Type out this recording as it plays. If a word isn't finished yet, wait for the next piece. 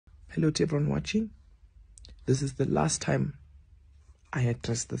Hello to everyone watching. This is the last time I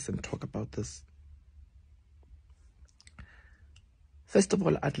address this and talk about this. First of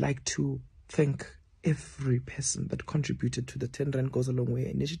all, I'd like to thank every person that contributed to the 10 Rand Goes a Long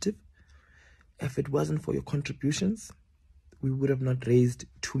Way initiative. If it wasn't for your contributions, we would have not raised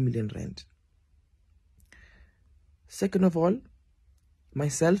 2 million Rand. Second of all,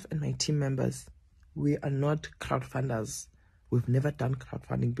 myself and my team members, we are not crowdfunders. We've never done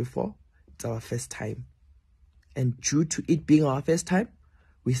crowdfunding before. It's our first time. And due to it being our first time,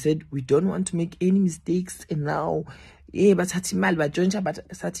 we said we don't want to make any mistakes. And now, but you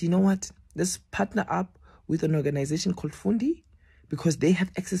know what? Let's partner up with an organization called Fundi, because they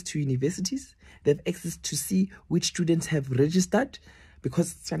have access to universities. They have access to see which students have registered,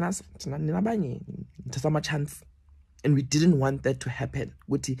 because there's a chance. And we didn't want that to happen.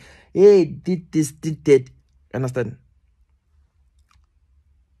 Hey, did this, did that. Understand?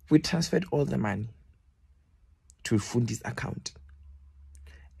 We transferred all the money to Fundi's account.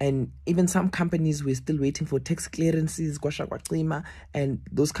 And even some companies were still waiting for tax clearances, and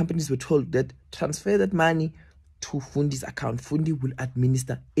those companies were told that transfer that money to Fundi's account. Fundi will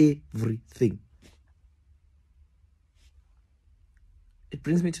administer everything. It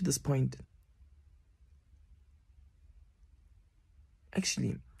brings me to this point.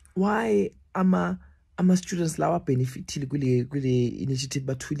 Actually, why am I students lawa benefit kule initiative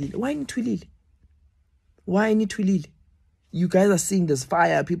batulile? Why ni twilile? Why ni twilile? You guys are seeing this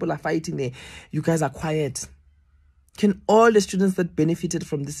fire, people are fighting there. You guys are quiet. Can all the students that benefited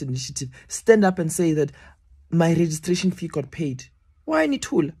from this initiative stand up and say that my registration fee got paid? Why any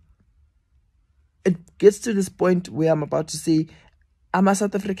tool? It gets to this point where I'm about to say, I'm a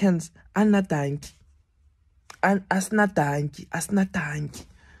South Africans, I'm not dying. And asna tanki.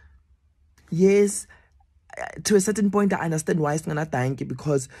 Yes, to a certain point, I understand why it's not tanki,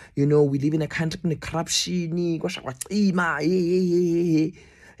 because we live in a country with corruption, and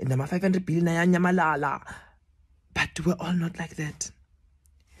I'm 500 billion, but we're all not like that.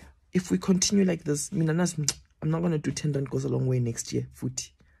 If we continue like this, I'm not gonna do 10 Rand Goes a Long Way next year,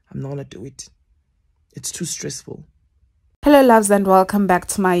 footy. I'm not gonna do it. It's too stressful. Hello loves, and welcome back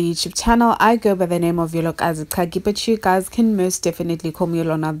to my YouTube channel. I go by the name of Lasizwe, but you guys can most definitely call me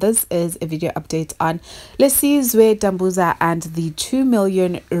Yolona. This is a video update on Lasizwe, Dambuza and the 2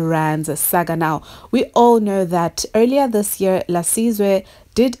 million Rand saga. Now, we all know that earlier this year, Lasizwe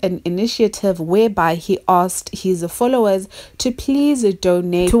did an initiative whereby he asked his followers to please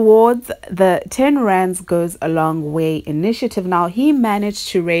donate towards the 10 Rands Goes a Long Way initiative. Now, he managed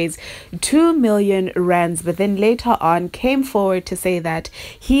to raise 2 million Rands, but then later on came forward to say that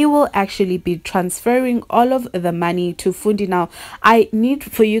he will actually be transferring all of the money to Fundi. Now, I need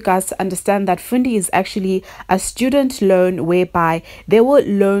for you guys to understand that Fundi is actually a student loan whereby they will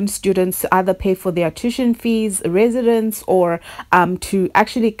loan students to either pay for their tuition fees, residence, or to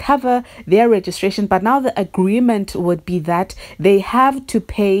actually cover their registration. But now the agreement would be that they have to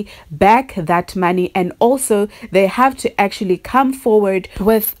pay back that money, and also they have to actually come forward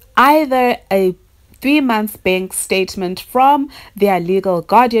with either a 3-month bank statement from their legal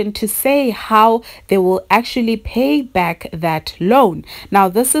guardian to say how they will actually pay back that loan. Now,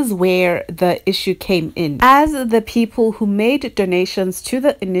 this is where the issue came in, as the people who made donations to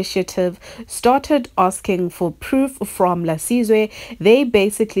the initiative started asking for proof from Lasizwe. They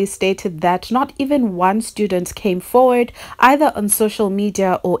basically stated that not even one student came forward either on social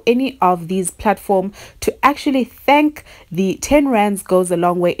media or any of these platforms to actually thank the 10 Rands Goes a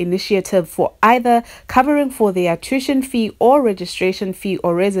Long Way initiative for either covering for their tuition fee or registration fee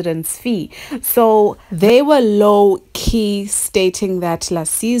or residence fee. So they were low-key stating that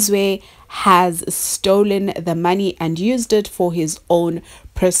Lasizwe has stolen the money and used it for his own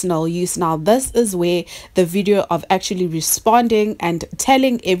personal use. Now, this is where the video of actually responding and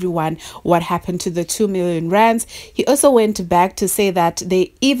telling everyone what happened to the 2 million Rands. He also went back to say that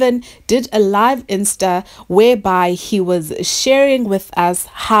they even did a live Insta whereby he was sharing with us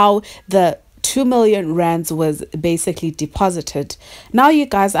how the 2 million Rands was basically deposited. Now, you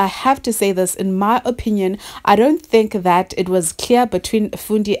guys, I have to say this, in my opinion, I don't think that it was clear between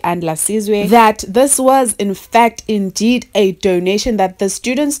Fundi and Lasizwe that this was in fact indeed a donation, that the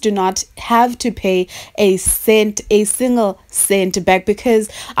students do not have to pay a single cent back,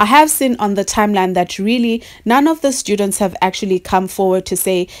 because I have seen on the timeline that really none of the students have actually come forward to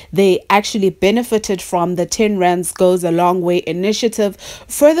say they actually benefited from the 10 Rands Goes a Long Way initiative.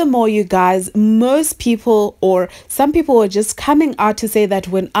 Furthermore, you guys, most people, or some people, were just coming out to say that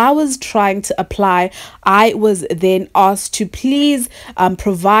when I was trying to apply, I was then asked to please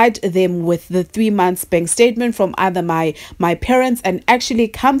provide them with the 3 months bank statement from either my parents, and actually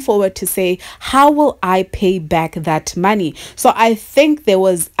come forward to say, how will I pay back that money? So I think there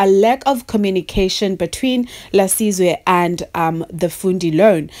was a lack of communication between Lasizwe and the Fundi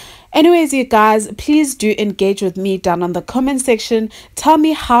loan. Anyways, you guys, please do engage with me down on the comment section. Tell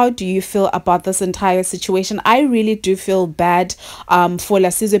me, how do you feel about this entire situation? I really do feel bad for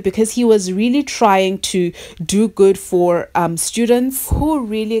Lasizwe, because he was really trying to do good for students who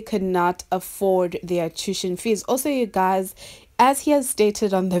really could not afford their tuition fees. Also, you guys, as he has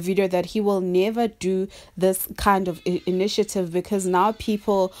stated on the video, that he will never do this kind of initiative, because now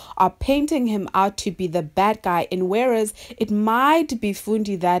people are painting him out to be the bad guy, and whereas it might be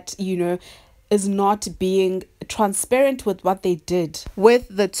Fundi that, you know, is not being transparent with what they did with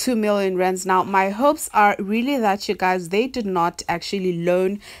the 2 million rands. Now, my hopes are really that, you guys, they did not actually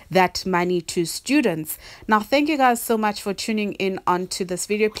loan that money to students. Now, thank you guys so much for tuning in onto this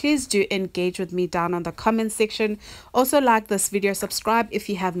video. Please do engage with me down on the comment section. Also, like this video, subscribe if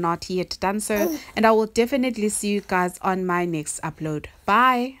you have not yet done so, and I will definitely see you guys on my next upload.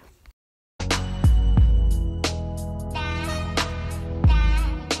 Bye.